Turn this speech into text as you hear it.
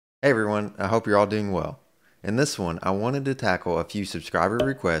Hey everyone, I hope you're all doing well. In this one, I wanted to tackle a few subscriber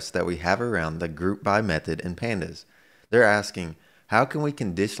requests that we have around the group by method in Pandas. They're asking, how can we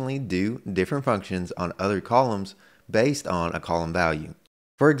conditionally do different functions on other columns based on a column value?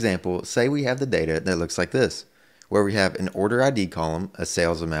 For example, say we have the data that looks like this, where we have an order ID column, a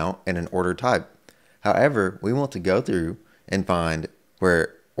sales amount, and an order type. However, we want to go through and find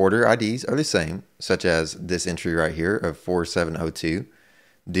where order IDs are the same, such as this entry right here of 4702,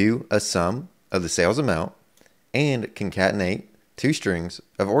 do a sum of the sales amount, and concatenate two strings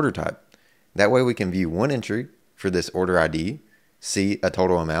of order type. That way we can view one entry for this order ID, see a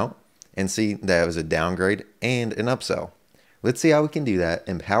total amount, and see that it was a downgrade and an upsell. Let's see how we can do that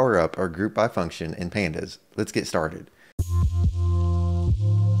and power up our group by function in Pandas. Let's get started.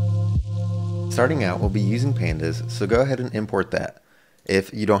 Starting out, we'll be using Pandas, so go ahead and import that.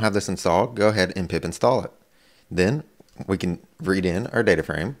 If you don't have this installed, go ahead and pip install it. Then we can read in our data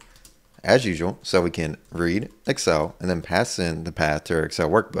frame as usual, so we can read Excel and then pass in the path to our Excel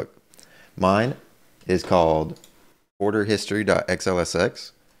workbook. Mine is called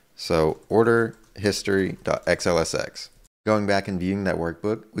OrderHistory.xlsx, so OrderHistory.xlsx. Going back and viewing that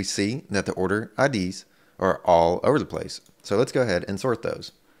workbook, we see that the order IDs are all over the place. So let's go ahead and sort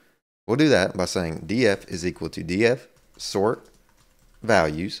those. We'll do that by saying df is equal to df sort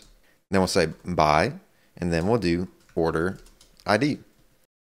values. Then we'll say by, and then we'll do order ID.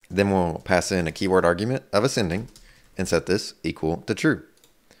 Then we'll pass in a keyword argument of ascending and set this equal to true.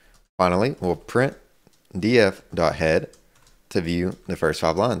 Finally, we'll print df.head to view the first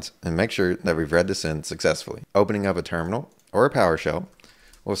 5 lines and make sure that we've read this in successfully. Opening up a terminal or a PowerShell,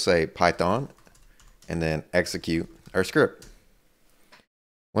 we'll say Python and then execute our script.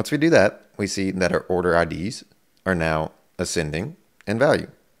 Once we do that, we see that our order IDs are now ascending in value.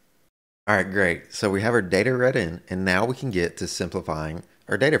 All right, great. So we have our data read in, and now we can get to simplifying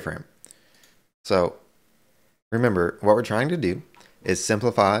our data frame. So remember, what we're trying to do is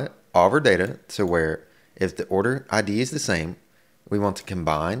simplify all of our data to where if the order ID is the same, we want to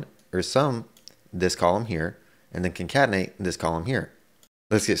combine or sum this column here and then concatenate this column here.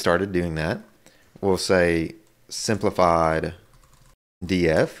 Let's get started doing that. We'll say simplified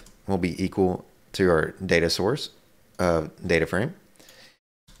df will be equal to our data source of data frame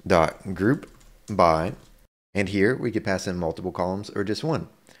dot group by, and here we could pass in multiple columns or just one.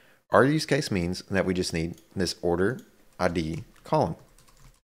 Our use case means that we just need this order ID column.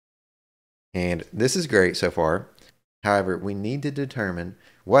 And this is great so far. However, we need to determine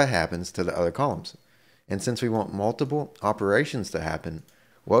what happens to the other columns. And since we want multiple operations to happen,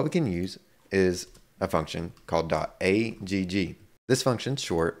 what we can use is a function called .agg. This function's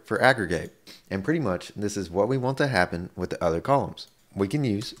short for aggregate, and pretty much this is what we want to happen with the other columns. We can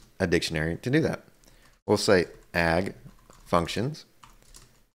use a dictionary to do that. We'll say ag functions,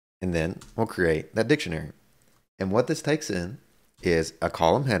 and then we'll create that dictionary. And what this takes in is a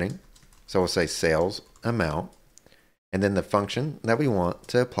column heading. So we'll say sales amount, and then the function that we want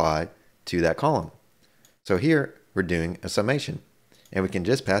to apply to that column. So here we're doing a summation, and we can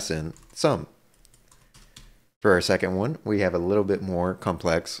just pass in sum. For our second one, we have a little bit more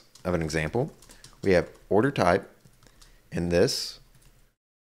complex of an example. We have order type, and this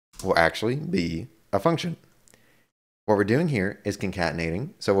will actually be a function. What we're doing here is concatenating,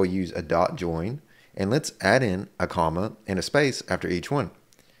 so we'll use a dot join, and let's add in a comma and a space after each one.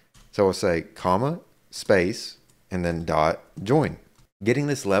 So we'll say comma, space, and then dot join. Getting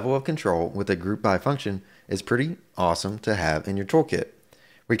this level of control with a group by function is pretty awesome to have in your toolkit.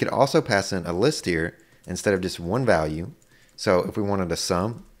 We could also pass in a list here instead of just one value. So if we wanted a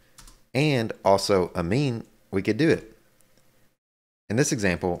sum and also a mean, we could do it. In this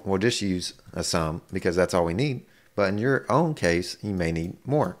example, we'll just use a sum because that's all we need, but in your own case, you may need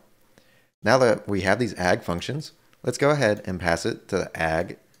more. Now that we have these ag functions, let's go ahead and pass it to the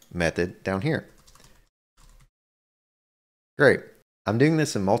ag method down here. Great. I'm doing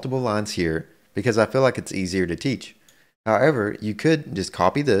this in multiple lines here because I feel like it's easier to teach. However, you could just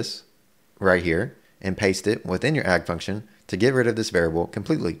copy this right here and paste it within your ag function to get rid of this variable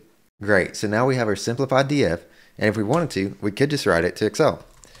completely. Great. So now we have our simplified df, and if we wanted to, we could just write it to Excel.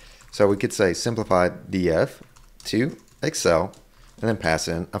 So we could say simplified df to Excel and then pass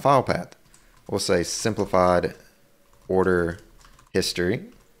in a file path. We'll say simplified order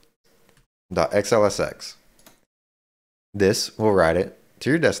history.xlsx. This will write it to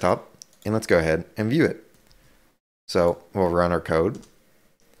your desktop, and let's go ahead and view it. So we'll run our code,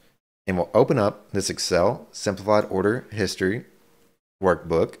 and we'll open up this Excel simplified order history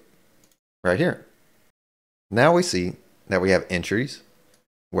workbook right here. Now we see that we have entries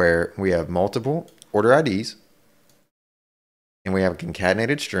where we have multiple order IDs And we have a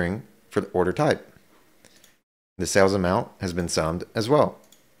concatenated string for the order type. The sales amount has been summed as well.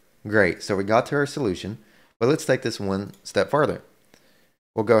 Great, so we got to our solution, but let's take this one step farther.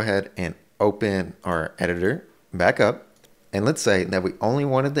 We'll go ahead and open our editor back up, and let's say that we only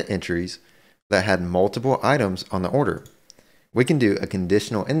wanted the entries that had multiple items on the order. We can do a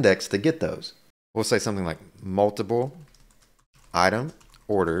conditional index to get those. We'll say something like multiple item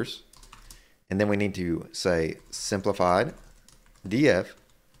orders, and then we need to say simplified df,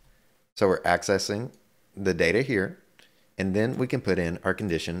 so we're accessing the data here, and then we can put in our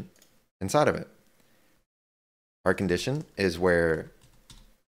condition inside of it. Our condition is where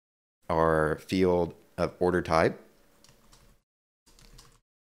our field of order type,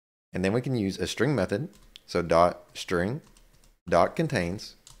 and then we can use a string method, so dot string dot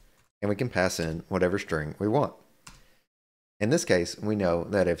contains, and we can pass in whatever string we want. In this case, we know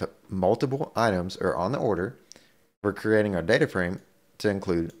that if multiple items are on the order, we're creating our data frame to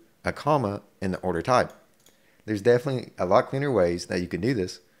include a comma in the order type. There's definitely a lot cleaner ways that you can do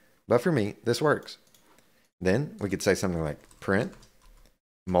this, but for me, this works. Then we could say something like print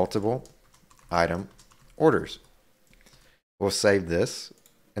multiple item orders. We'll save this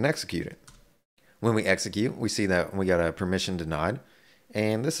and execute it. When we execute, we see that we got a permission denied,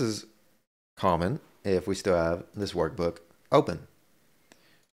 and this is common if we still have this workbook open.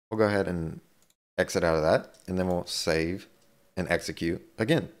 We'll go ahead and exit out of that, and then we'll save and execute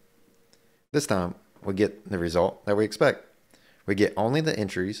again. This time, we get the result that we expect. We get only the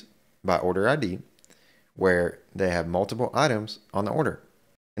entries by order ID where they have multiple items on the order.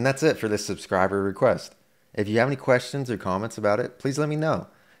 And that's it for this subscriber request. If you have any questions or comments about it, please let me know.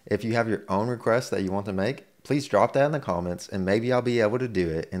 If you have your own request that you want to make, please drop that in the comments and maybe I'll be able to do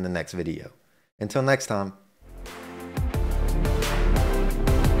it in the next video. Until next time.